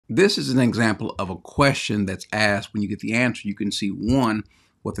This is an example of a question that's asked. When you get the answer, you can see, one,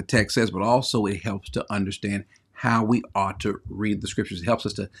 what the text says, but also it helps to understand how we ought to read the scriptures. It helps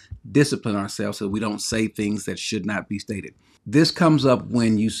us to discipline ourselves so we don't say things that should not be stated. This comes up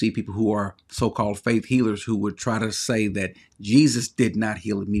when you see people who are so-called faith healers who would try to say that Jesus did not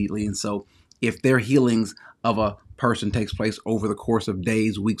heal immediately. And so if their healings of a person takes place over the course of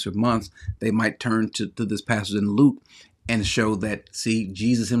days, weeks, or months, they might turn to this passage in Luke and show that, see,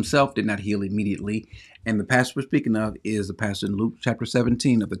 Jesus himself did not heal immediately. And the passage we're speaking of is the passage in Luke chapter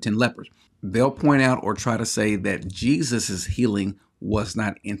 17 of the 10 lepers. They'll point out or try to say that Jesus's healing was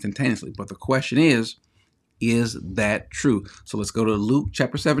not instantaneously. But the question is that true? So let's go to Luke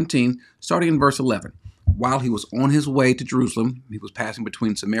chapter 17, starting in verse 11. While he was on his way to Jerusalem, he was passing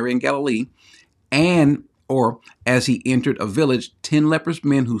between Samaria and Galilee, as he entered a village, 10 leprous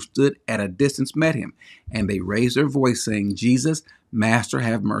men who stood at a distance met him, and they raised their voice, saying, Jesus, Master,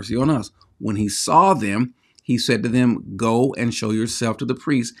 have mercy on us. When he saw them, he said to them, Go and show yourself to the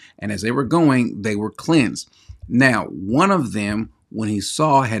priest. And as they were going, they were cleansed. Now, one of them, when he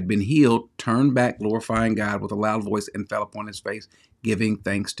saw had been healed, turned back, glorifying God with a loud voice, and fell upon his face, giving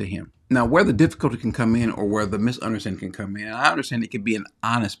thanks to him. Now, where the difficulty can come in, or where the misunderstanding can come in, and I understand it could be an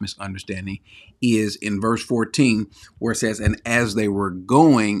honest misunderstanding, is in verse 14, where it says, and as they were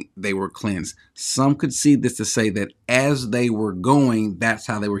going, they were cleansed. Some could see this to say that as they were going, that's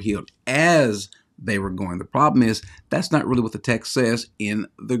how they were healed. As they were going. The problem is that's not really what the text says in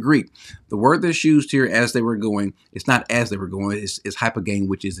the Greek. The word that's used here, as they were going, it's not as they were going. It's hypogein,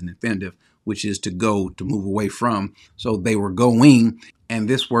 which is an infinitive, which is to go, to move away from. So they were going, and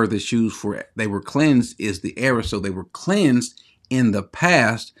this word that's used for they were cleansed is the aorist. So they were cleansed in the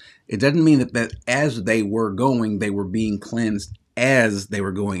past. It doesn't mean that as they were going, they were being cleansed as they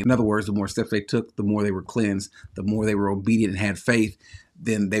were going. In other words, the more steps they took, the more they were cleansed. The more they were obedient and had faith,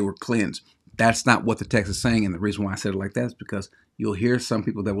 then they were cleansed. That's not what the text is saying. And the reason why I said it like that is because you'll hear some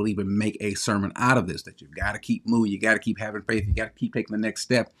people that will even make a sermon out of this, that you've got to keep moving. You got to keep having faith. You got to keep taking the next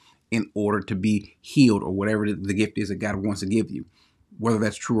step in order to be healed, or whatever the gift is that God wants to give you. Whether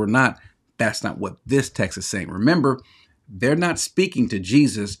that's true or not, that's not what this text is saying. Remember, they're not speaking to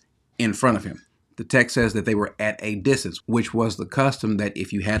Jesus in front of him. The text says that they were at a distance, which was the custom that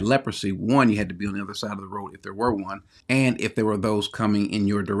if you had leprosy, one, you had to be on the other side of the road if there were one. And if there were those coming in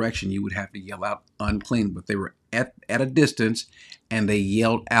your direction, you would have to yell out unclean. But they were at a distance, and they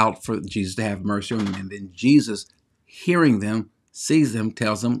yelled out for Jesus to have mercy on them. And then Jesus, hearing them, sees them,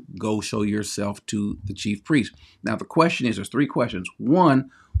 tells them, go show yourself to the chief priest. Now, the question is, there's three questions. One,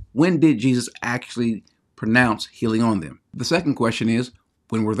 when did Jesus actually pronounce healing on them? The second question is,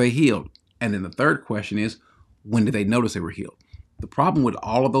 when were they healed? And then the third question is, when did they notice they were healed? The problem with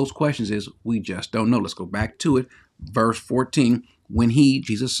all of those questions is we just don't know. Let's go back to it. Verse 14, when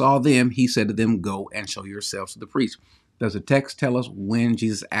Jesus saw them, he said to them, go and show yourselves to the priest. Does the text tell us when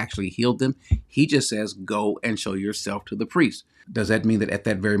Jesus actually healed them? He just says, go and show yourself to the priest. Does that mean that at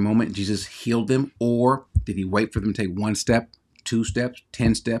that very moment Jesus healed them? Or did he wait for them to take 1 step, 2 steps,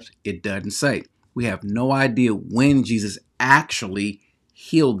 10 steps? It doesn't say. We have no idea when Jesus actually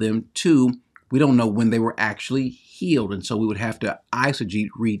healed them. 2, we don't know when they were actually healed. And so we would have to eisegete,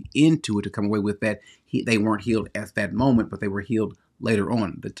 read into it to come away with that they weren't healed at that moment, but they were healed later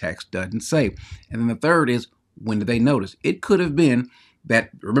on. The text doesn't say. And then the third is, when did they notice? It could have been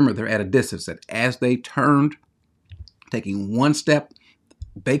that, remember, they're at a distance, that as they turned, taking 1 step,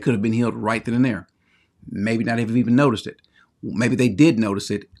 they could have been healed right then and there. Maybe not even noticed it. Maybe they did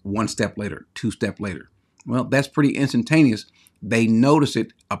notice it 1 step later, 2 steps later. Well, that's pretty instantaneous. They notice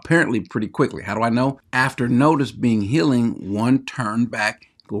it apparently pretty quickly. How do I know? After notice being healing, one turned back,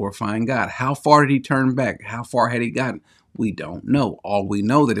 glorifying God. How far did he turn back? How far had he gotten? We don't know. All we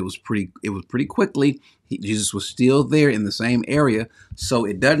know that it was pretty quickly. Jesus was still there in the same area. So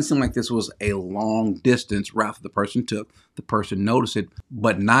it doesn't seem like this was a long distance route that the person took. The person noticed it,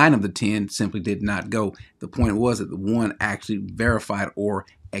 but 9 of the 10 simply did not go. The point was that the one actually verified or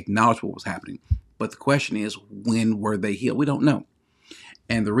acknowledged what was happening. But the question is, when were they healed? We don't know.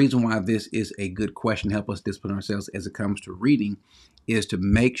 And the reason why this is a good question to help us discipline ourselves as it comes to reading is to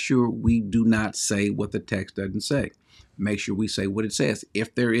make sure we do not say what the text doesn't say. Make sure we say what it says.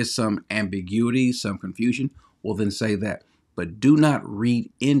 If there is some ambiguity, some confusion, well, then say that. But do not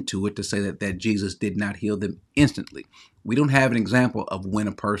read into it to say that Jesus did not heal them instantly. We don't have an example of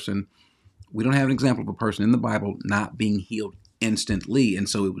a person in the Bible not being healed instantly. And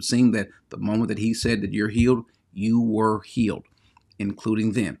so it would seem that the moment that he said that you're healed, you were healed,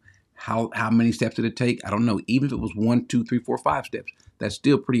 including them. How many steps did it take? I don't know. Even if it was 1, 2, 3, 4, 5 steps, that's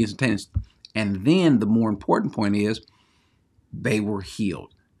still pretty instantaneous. And then the more important point is they were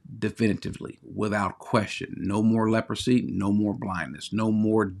healed. definitively, without question. No more leprosy, no more blindness, no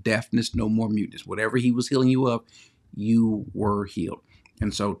more deafness, no more muteness. Whatever he was healing you of, you were healed.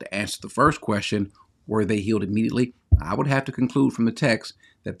 And so to answer the first question, were they healed immediately? I would have to conclude from the text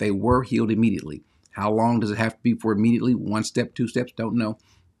that they were healed immediately. How long does it have to be for immediately? 1 step, 2 steps? Don't know.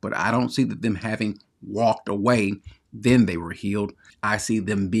 But I don't see that them having walked away, then they were healed. I see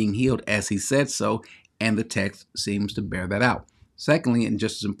them being healed as he said so, and the text seems to bear that out. Secondly, and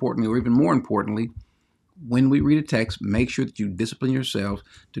just as importantly, or even more importantly, when we read a text, make sure that you discipline yourselves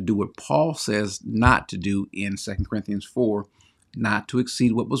to do what Paul says not to do in 2 Corinthians 4, not to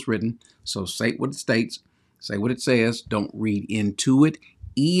exceed what was written. So say what it states, say what it says, don't read into it,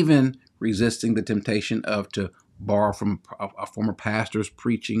 even resisting the temptation of to borrow from a former pastor's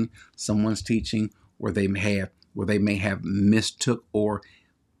preaching, someone's teaching, where they may have mistook or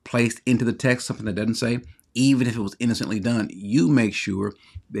placed into the text something that doesn't say. Even if it was innocently done, you make sure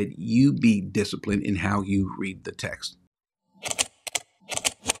that you be disciplined in how you read the text.